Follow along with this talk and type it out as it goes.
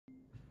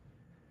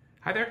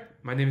Hi there,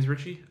 my name is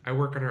Richie. I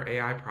work on our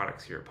AI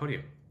products here at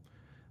Podium.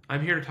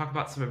 I'm here to talk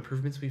about some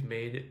improvements we've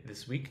made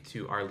this week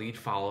to our lead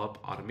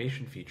follow-up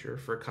automation feature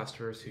for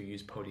customers who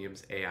use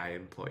Podium's AI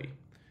employee.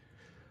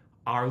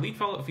 Our lead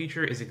follow-up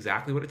feature is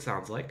exactly what it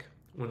sounds like.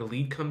 When a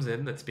lead comes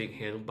in that's being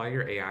handled by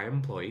your AI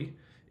employee,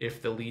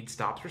 if the lead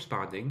stops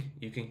responding,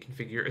 you can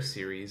configure a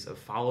series of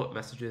follow-up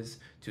messages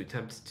to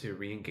attempt to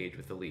re-engage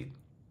with the lead.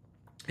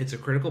 It's a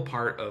critical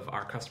part of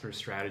our customer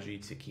strategy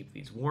to keep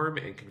leads warm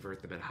and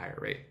convert them at a higher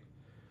rate.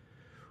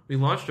 We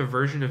launched a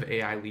version of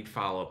AI Lead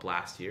Follow-up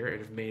last year and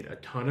have made a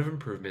ton of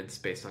improvements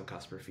based on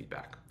customer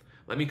feedback.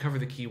 Let me cover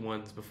the key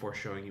ones before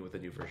showing you what the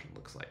new version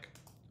looks like.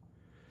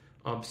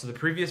 So the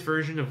previous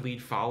version of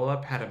Lead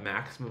Follow-up had a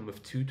maximum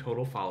of 2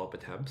 total follow-up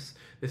attempts.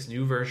 This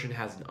new version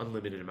has an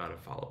unlimited amount of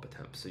follow-up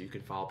attempts, so you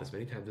can follow up as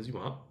many times as you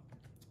want.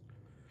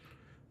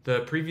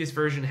 The previous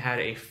version had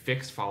a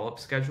fixed follow-up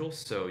schedule,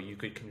 so you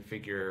could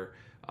configure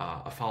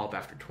a follow-up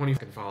after 20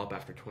 and follow-up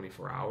after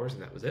 24 hours,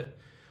 and that was it.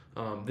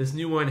 This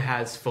new one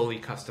has fully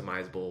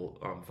customizable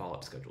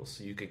follow-up schedules,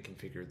 so you can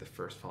configure the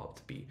first follow-up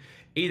to be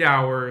 8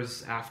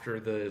 hours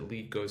after the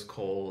lead goes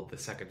cold, the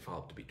second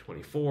follow-up to be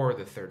 24,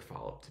 the third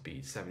follow-up to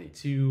be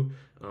 72,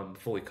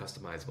 fully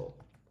customizable.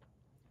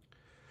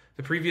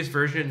 The previous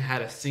version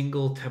had a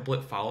single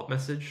template follow-up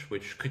message,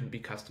 which couldn't be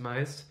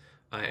customized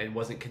and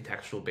wasn't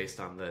contextual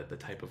based on the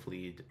type of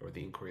lead or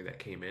the inquiry that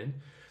came in.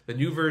 The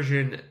new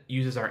version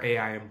uses our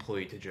AI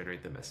employee to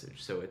generate the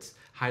message, so it's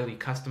highly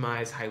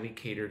customized, highly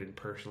catered, and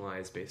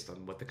personalized based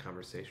on what the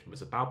conversation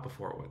was about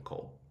before it went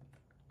cold.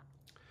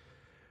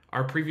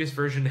 Our previous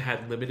version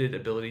had limited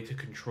ability to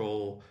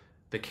control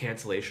the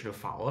cancellation of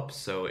follow-ups,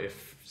 so if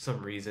for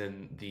some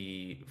reason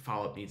the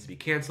follow-up needs to be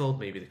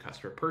canceled, maybe the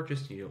customer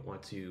purchased, you don't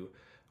want to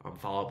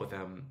follow up with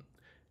them,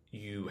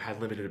 you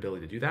had limited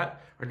ability to do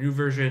that. Our new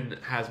version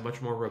has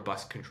much more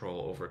robust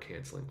control over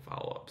canceling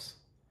follow-ups.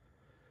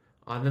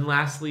 And then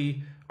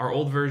lastly, our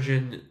old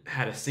version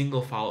had a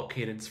single follow-up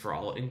cadence for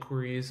all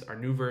inquiries. Our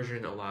new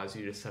version allows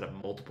you to set up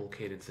multiple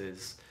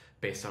cadences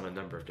based on a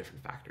number of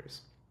different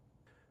factors.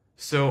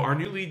 So our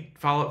new lead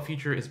follow-up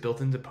feature is built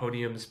into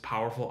Podium's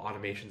powerful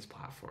automations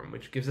platform,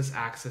 which gives us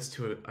access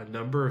to a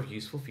number of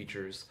useful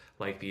features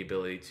like the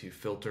ability to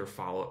filter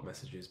follow-up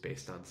messages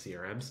based on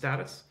CRM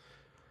status.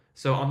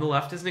 So on the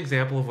left is an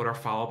example of what our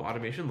follow-up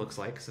automation looks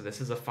like. So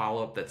this is a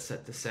follow-up that's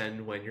set to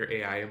send when your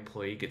AI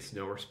employee gets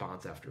no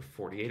response after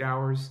 48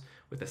 hours,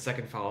 with a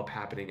second follow-up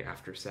happening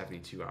after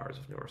 72 hours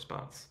of no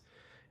response.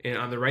 And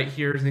on the right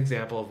here is an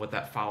example of what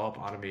that follow-up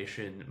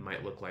automation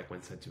might look like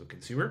when sent to a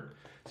consumer.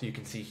 So you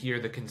can see here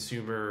the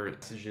consumer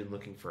decision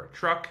looking for a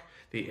truck.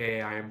 The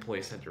AI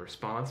employee sent a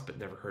response but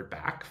never heard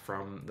back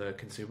from the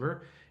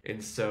consumer.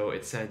 And so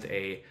it sent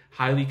a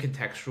highly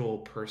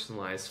contextual,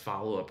 personalized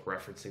follow-up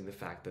referencing the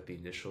fact that the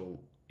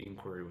initial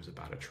inquiry was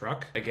about a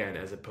truck, again,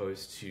 as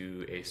opposed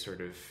to a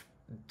sort of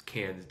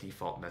canned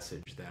default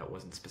message that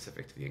wasn't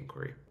specific to the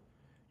inquiry.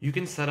 You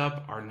can set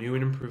up our new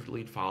and improved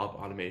lead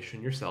follow-up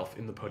automation yourself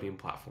in the Podium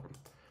platform.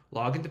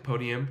 Log into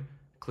Podium,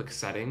 click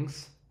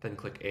Settings, then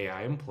click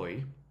AI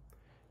Employee.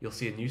 You'll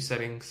see a new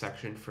settings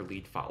section for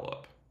lead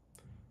follow-up.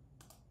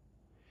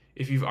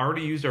 If you've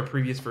already used our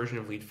previous version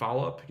of lead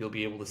follow-up, you'll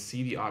be able to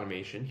see the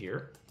automation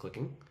here,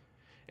 clicking,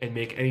 and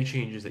make any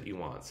changes that you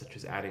want, such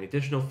as adding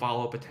additional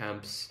follow-up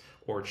attempts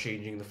or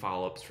changing the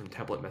follow-ups from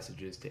template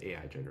messages to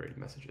AI-generated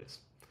messages.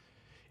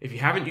 If you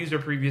haven't used our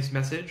previous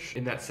message,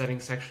 in that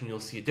settings section, you'll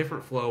see a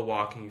different flow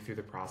walking you through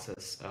the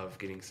process of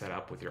getting set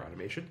up with your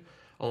automation,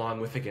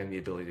 along with, again, the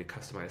ability to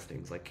customize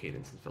things like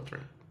cadence and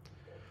filtering.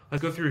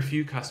 Let's go through a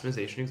few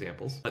customization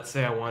examples. Let's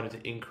say I wanted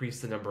to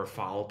increase the number of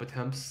follow-up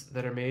attempts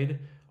that are made.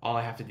 All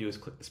I have to do is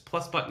click this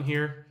plus button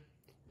here,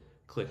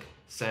 click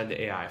Send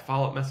AI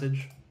Follow-up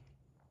Message,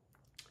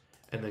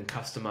 and then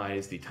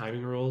customize the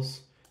timing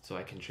rules. So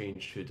I can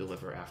change to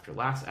deliver after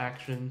last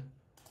action,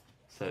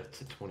 set it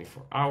to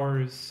 24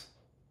 hours,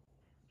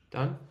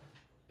 done.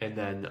 And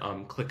then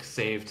click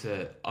Save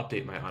to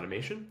update my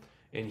automation.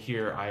 And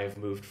here I have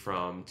moved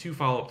from 2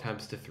 follow-up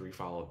attempts to 3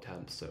 follow-up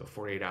attempts, so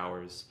 48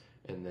 hours,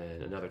 and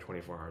then another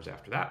 24 hours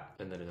after that,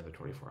 and then another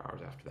 24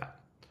 hours after that.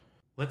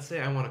 Let's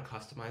say I want to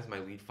customize my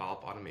lead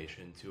follow-up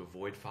automation to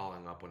avoid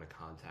following up when a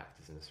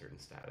contact is in a certain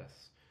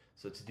status.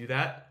 So to do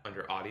that,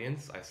 under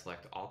Audience, I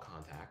select All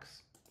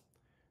Contacts.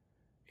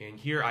 And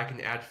here I can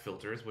add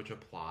filters which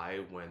apply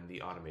when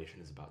the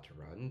automation is about to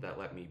run that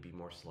let me be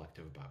more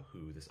selective about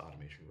who this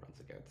automation runs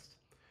against.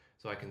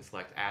 So I can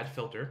select Add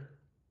Filter,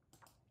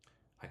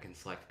 I can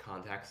select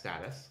Contact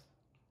Status,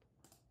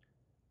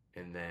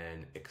 and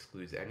then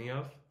Excludes Any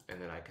Of,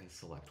 and then I can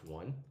select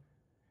 1.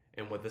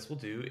 And what this will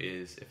do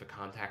is if a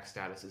contact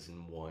status is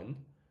in 1,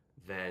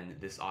 then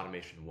this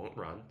automation won't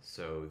run,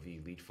 so the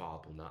lead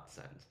follow-up will not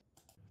send.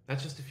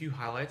 That's just a few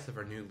highlights of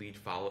our new lead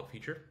follow-up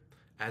feature.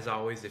 As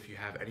always, if you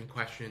have any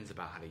questions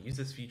about how to use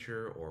this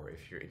feature, or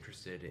if you're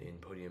interested in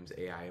Podium's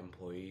AI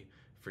employee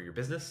for your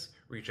business,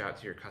 reach out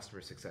to your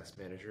customer success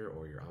manager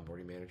or your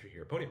onboarding manager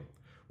here at Podium.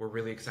 We're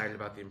really excited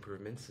about the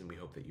improvements, and we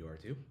hope that you are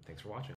too. Thanks for watching.